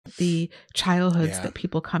the childhoods Yeah. that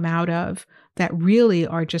people come out of that really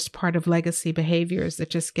are just part of legacy behaviors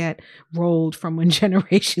that just get rolled from one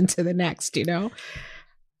generation to the next, you know?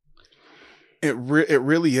 It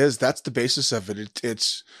really is. That's the basis of it.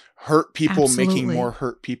 It's hurt people making Absolutely. more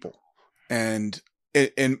hurt people. And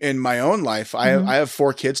in my own life, I Mhm. have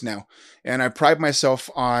 4 kids now, and I pride myself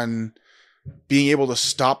on being able to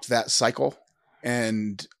stop that cycle.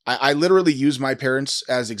 And I literally use my parents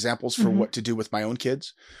as examples for Mhm. what to do with my own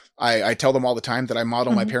kids. I tell them all the time that I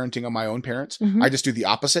model my Mhm. parenting on my own parents. Mhm. I just do the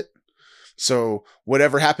opposite. So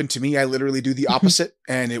whatever happened to me, I literally do the opposite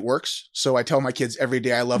and it works. So I tell my kids every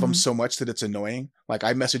day I love them Mhm. so much that it's annoying. Like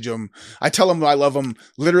I message them, I tell them I love them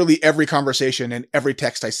literally every conversation and every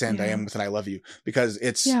text I send, I Yeah. am with an I love you, because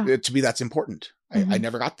Yeah. to me, that's important. I Mhm.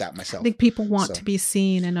 never got that I myself. think people want So to be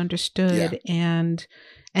seen and yeah. understood.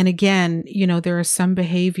 And again, you know, there are some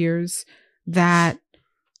behaviors that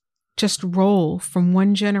just roll from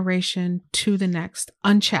one generation to the next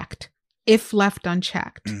unchecked. If left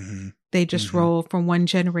unchecked, Mm-hmm. they just Mm-hmm. roll from one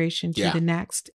generation to Yeah. the next.